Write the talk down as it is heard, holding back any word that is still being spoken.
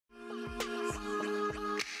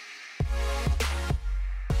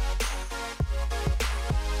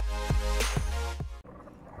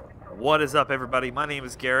What is up, everybody? My name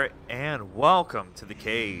is Garrett, and welcome to The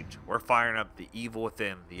Cage. We're firing up The Evil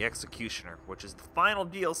Within, The Executioner, which is the final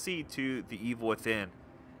DLC to The Evil Within.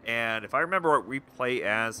 And if I remember right, we play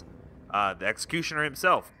as the Executioner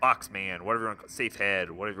himself, Boxman, whatever you want to call Safe Head,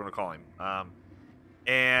 whatever you want to call him.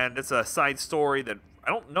 And it's a side story that I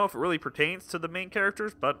don't know if it really pertains to the main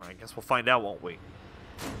characters, but I guess we'll find out, won't we?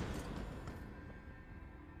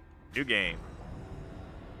 New game.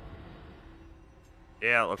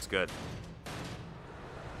 Yeah, it looks good.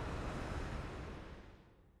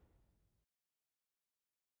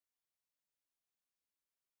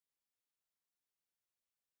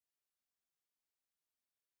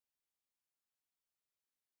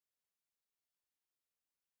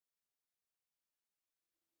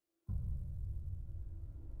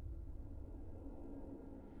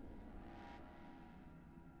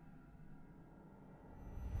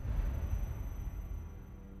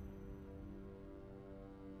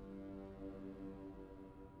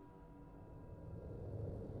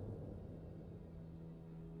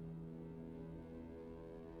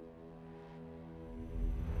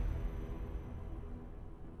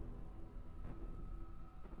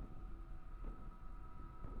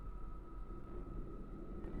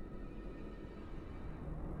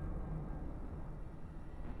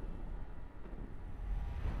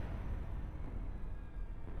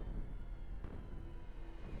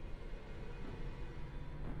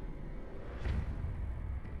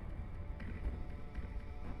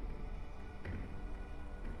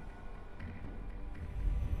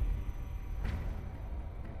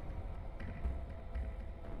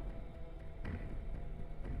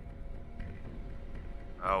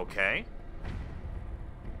 Okay.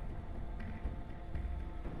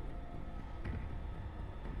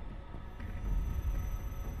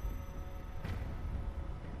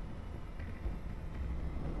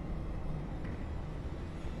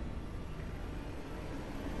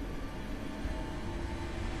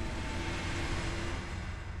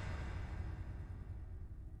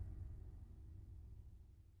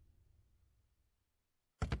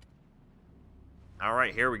 All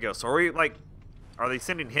right, here we go. So are they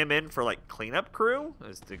sending him in for like cleanup crew?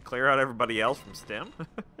 Is to clear out everybody else from STEM?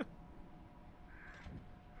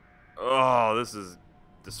 Oh, this is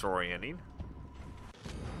disorienting.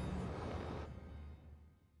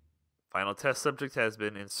 Final test subject has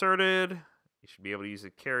been inserted. You should be able to use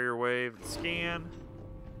a carrier wave and scan.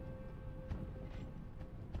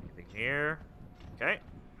 Anything here? Okay.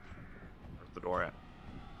 Where's the door at?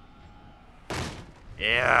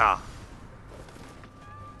 Yeah.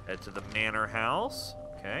 Head to the manor house.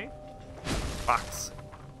 Okay. Box.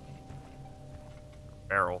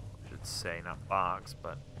 Barrel, I should say, not box,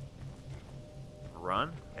 but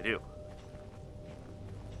run? I do.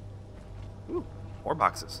 Ooh, more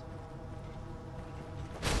boxes.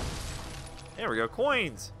 There we go,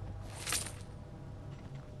 coins.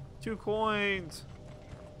 2 coins.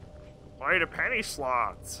 Buy the penny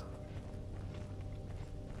slots.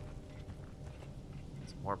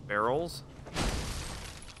 Some more barrels.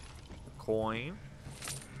 Coin.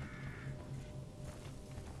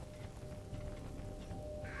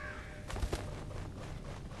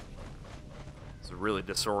 It's really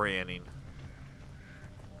disorienting.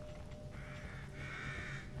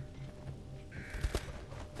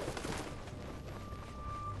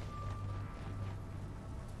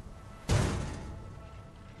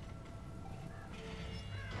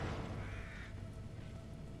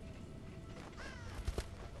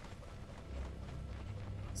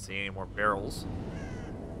 See any more barrels?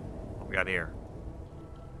 What we got here?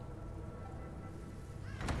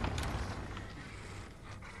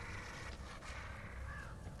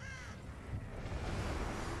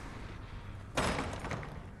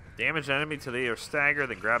 Damage an enemy till they are staggered,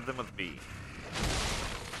 then grab them with B.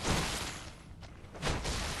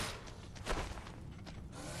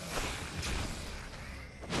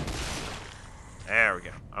 There we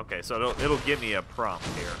go. Okay, so it'll give me a prompt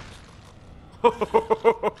here.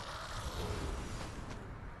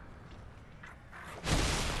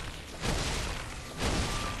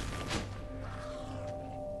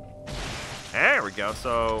 There we go,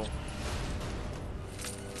 so...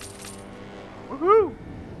 Woohoo!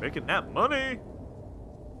 Making that money!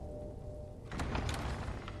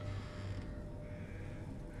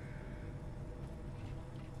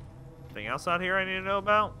 Anything else out here I need to know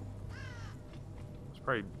about? There's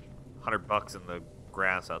probably $100 in the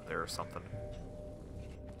grass out there or something.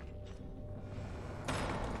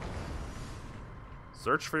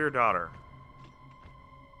 Search for your daughter.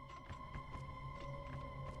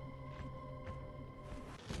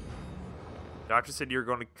 Doctor said you're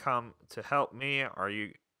going to come to help me. Are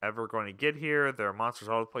you ever going to get here. There are monsters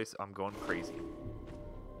all over the place. I'm going crazy.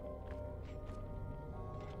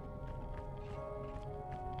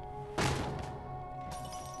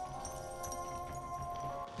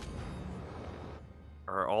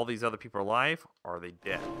 Are all these other people alive? Or are they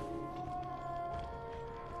dead?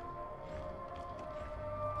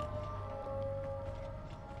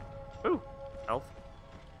 Ooh, health.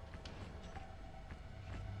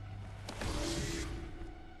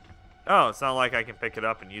 Oh, it's not like I can pick it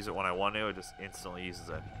up and use it when I want to. It just instantly uses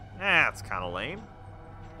it. That's kind of lame.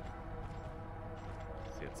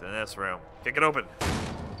 Let's see, it's in this room. Kick it open.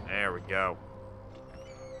 There we go.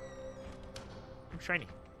 Ooh, shiny.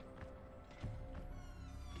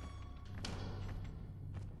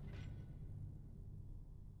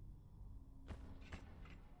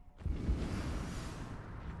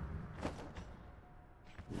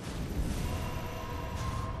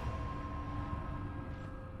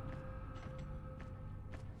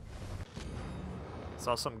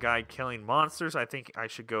 Saw some guy killing monsters. I think I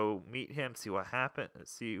should go meet him, see what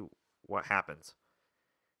happens.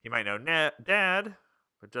 He might know Dad,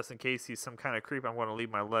 but just in case he's some kind of creep, I'm going to leave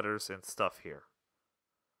my letters and stuff here.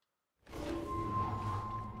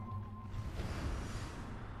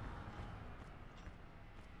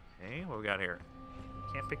 Okay, what we got here?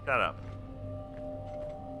 Can't pick that up.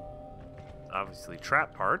 It's obviously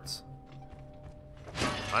trap parts.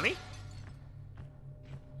 Money?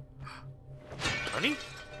 Money?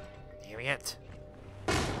 Damn it.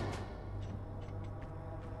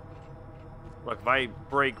 Look, if I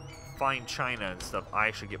break fine china and stuff,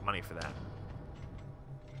 I should get money for that.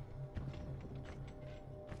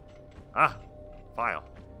 Ah, file.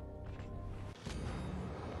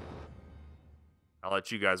 I'll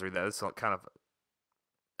let you guys read that. This is kind of...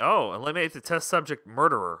 Oh, eliminate the test subject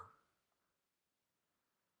murderer.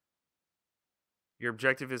 Your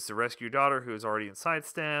objective is to rescue your daughter who is already inside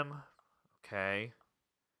STEM. Okay.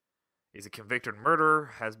 He's a convicted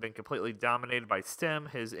murderer, has been completely dominated by STEM.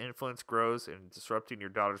 His influence grows in disrupting your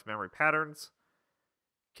daughter's memory patterns.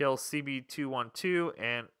 Kill CB212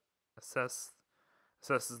 and assesses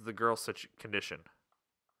the girl's such condition.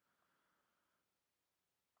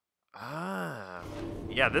 Ah.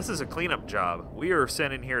 Yeah, this is a cleanup job. We are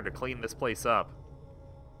sent in here to clean this place up.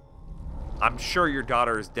 I'm sure your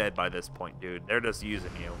daughter is dead by this point, dude. They're just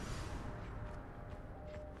using you.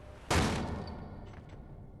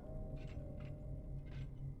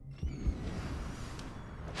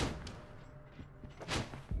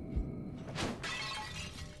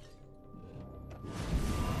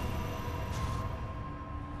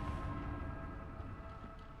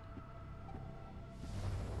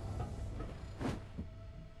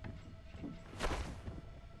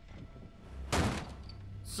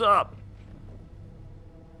 What's up?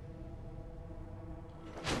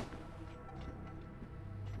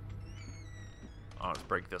 Oh, let's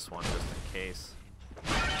break this one just in case.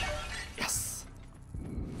 Yes!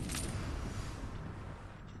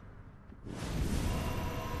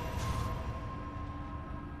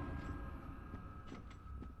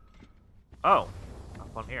 Oh, up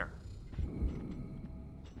on here.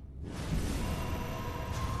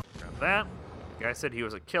 Grab that. The guy said he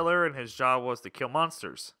was a killer and his job was to kill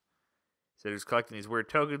monsters. He said he was collecting these weird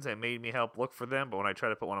tokens and made me help look for them, but when I tried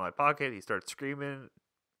to put one in my pocket, he started screaming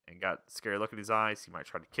and got a scary look in his eyes. He might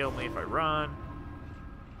try to kill me if I run.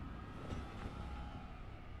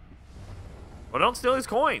 Well, don't steal his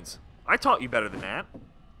coins. I taught you better than that.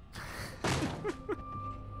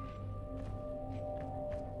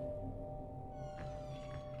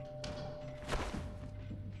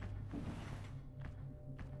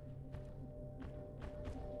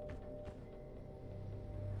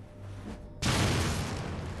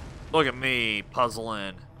 Look at me,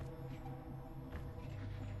 puzzling.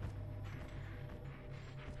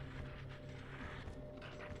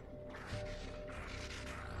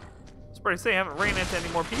 It's pretty to say I haven't ran into any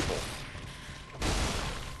more people.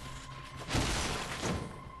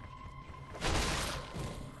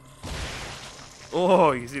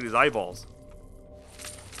 Oh, you see these eyeballs.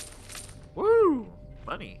 Woo!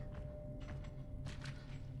 Money.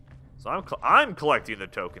 So I'm collecting the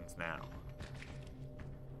tokens now.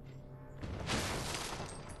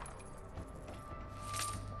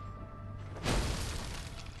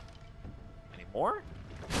 More?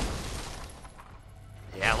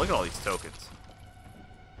 Yeah, look at all these tokens.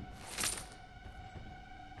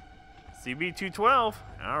 CB212.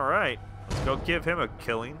 Alright. Let's go give him a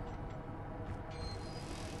killing.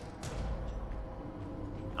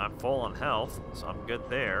 I'm full on health, so I'm good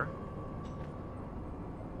there.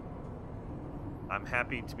 I'm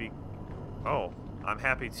happy to be... Oh. I'm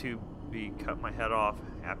happy to be cut my head off.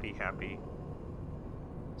 Happy, happy.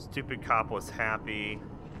 Stupid cop was happy.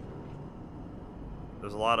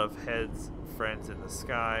 There's a lot of heads, friends in the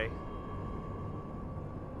sky.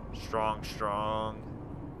 Strong, strong.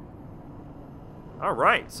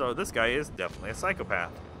 Alright, so this guy is definitely a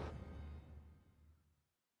psychopath.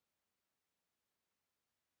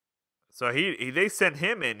 So they sent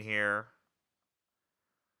him in here.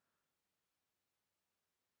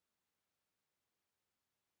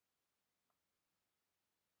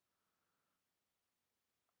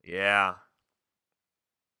 Yeah.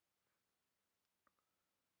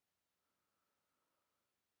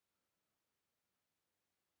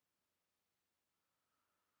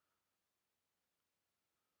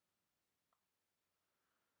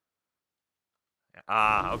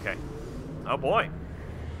 Ah, okay. Oh boy.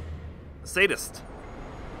 Sadist.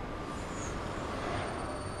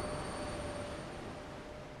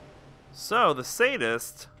 So, the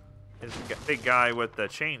sadist is the big guy with the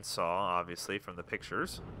chainsaw, obviously, from the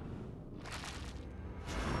pictures.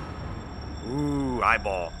 Ooh,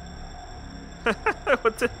 eyeball.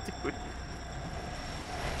 What's it doing?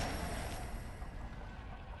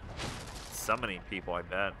 Summoning people, I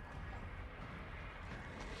bet.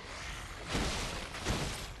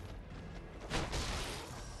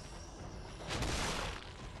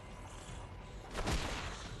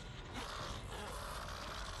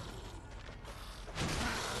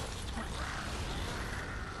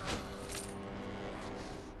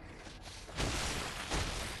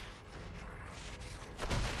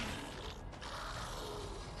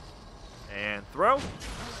 And throw.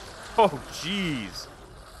 Oh, jeez.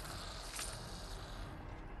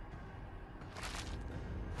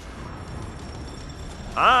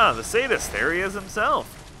 Ah, the sadist. There he is himself.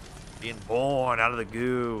 Being born out of the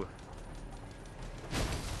goo.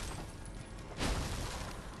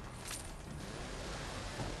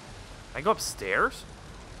 Can I go upstairs?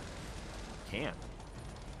 Can't.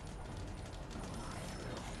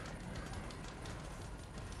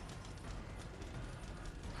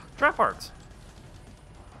 Trap parts.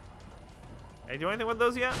 Can I do anything with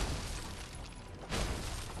those yet?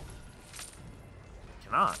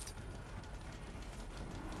 Cannot.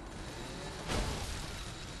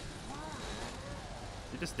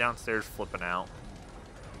 You're just downstairs flipping out.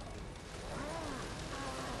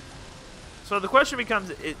 So the question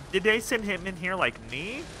becomes, did they send him in here like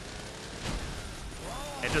me?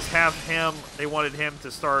 And just have him, they wanted him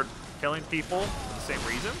to start killing people for the same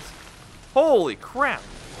reasons? Holy crap!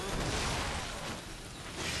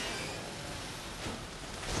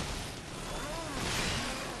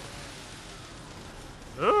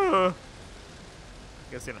 Ugh.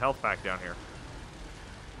 Guess in a health pack down here.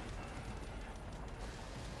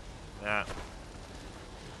 Yeah.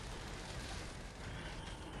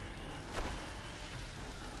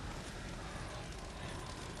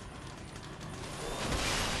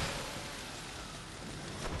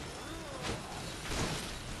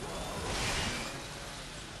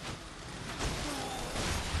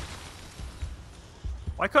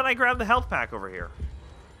 Why couldn't I grab the health pack over here?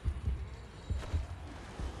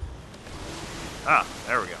 Ah,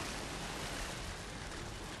 there we go.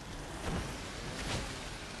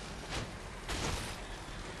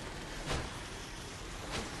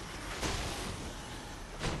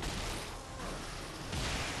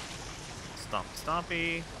 Stomp,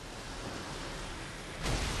 stompy.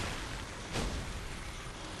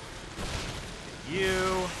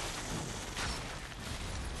 You.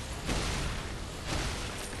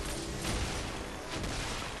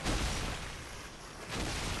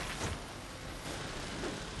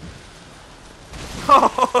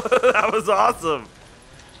 Oh, that was awesome.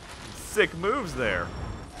 Sick moves there.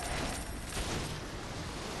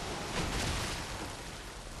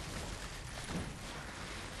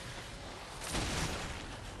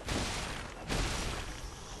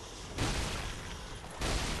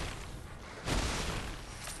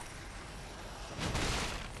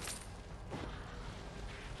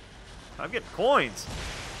 I'm getting coins.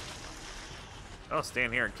 I'll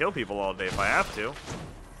stand here and kill people all day if I have to.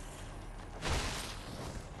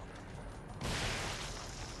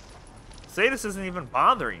 Sadist isn't even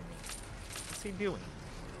bothering me. What's he doing?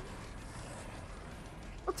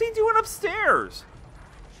 What's he doing upstairs?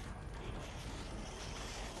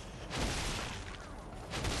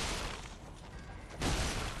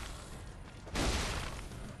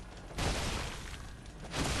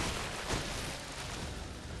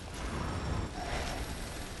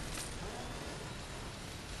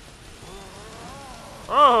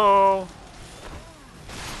 Oh.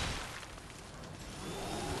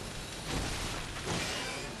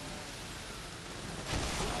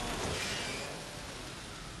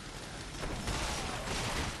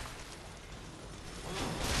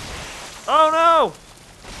 Oh, no!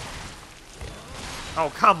 Oh,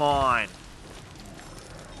 come on.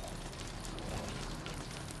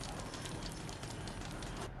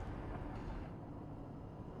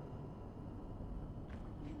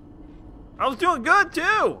 I was doing good,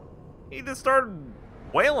 too. He just started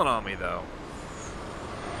wailing on me, though.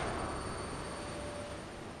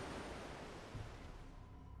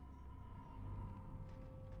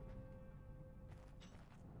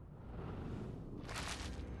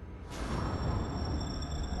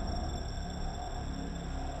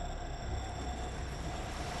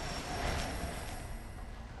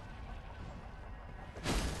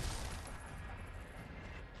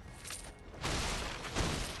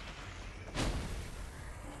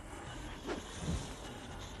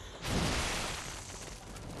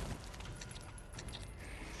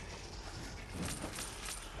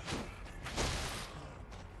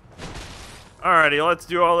 Alrighty, let's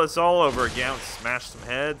do all this all over again. Let's smash some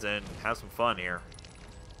heads and have some fun here.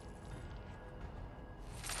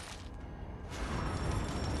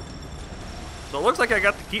 So it looks like I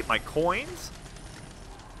got to keep my coins.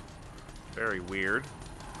 Very weird.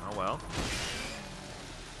 Oh well.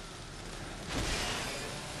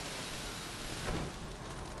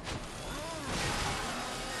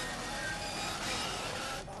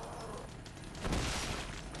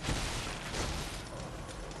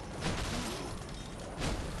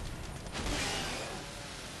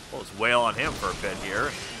 We'll just wail on him for a bit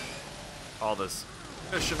here. All this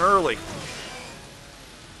mission early.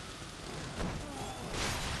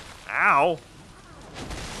 Ow!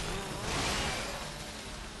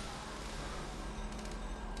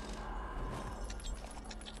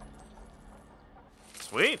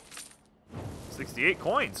 Sweet. 68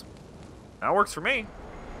 coins. That works for me.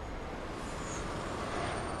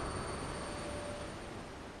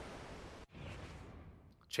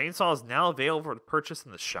 Chainsaw is now available for purchase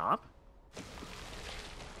in the shop?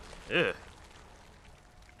 Ugh.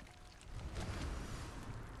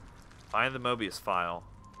 Find the Mobius file.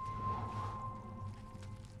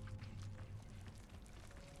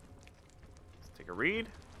 Let's take a read.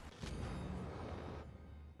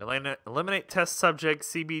 Eliminate test subject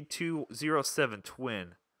CB207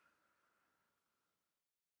 twin.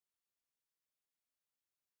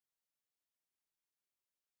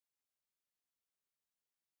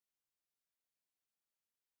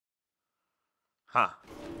 Huh.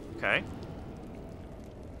 Okay.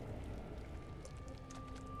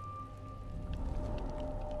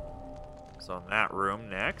 So in that room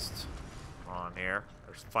next. On here.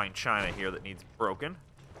 There's fine china here that needs broken.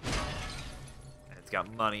 And it's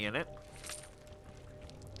got money in it.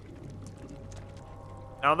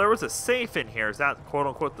 Now there was a safe in here. Is that quote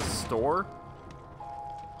unquote the store?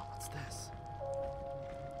 What's this?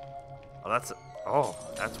 Oh,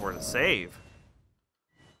 that's where to save.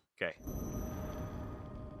 Okay.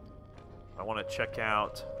 I want to check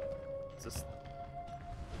out. Is this?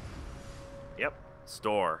 Yep,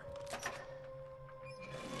 store.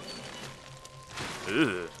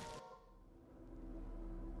 Ugh.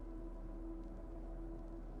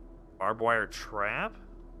 Barbed wire trap.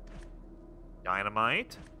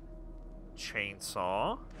 Dynamite.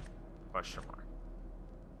 Chainsaw. Question mark.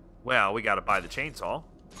 Well, we gotta buy the chainsaw.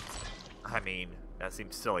 I mean, that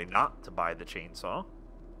seems silly not to buy the chainsaw.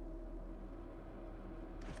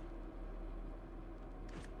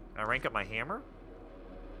 Can I rank up my hammer?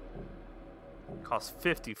 Costs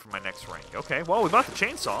 50 for my next rank. Okay, well, we bought the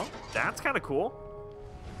chainsaw. That's kind of cool.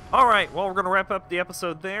 Alright, well, we're going to wrap up the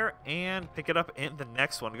episode there and pick it up in the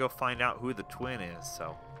next one to go find out who the twin is.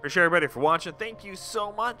 So, appreciate everybody for watching. Thank you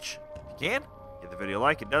so much. If you can, give the video a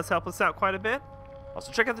like. It does help us out quite a bit.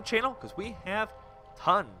 Also, check out the channel because we have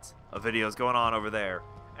tons of videos going on over there.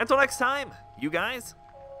 Until next time, you guys,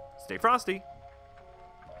 stay frosty.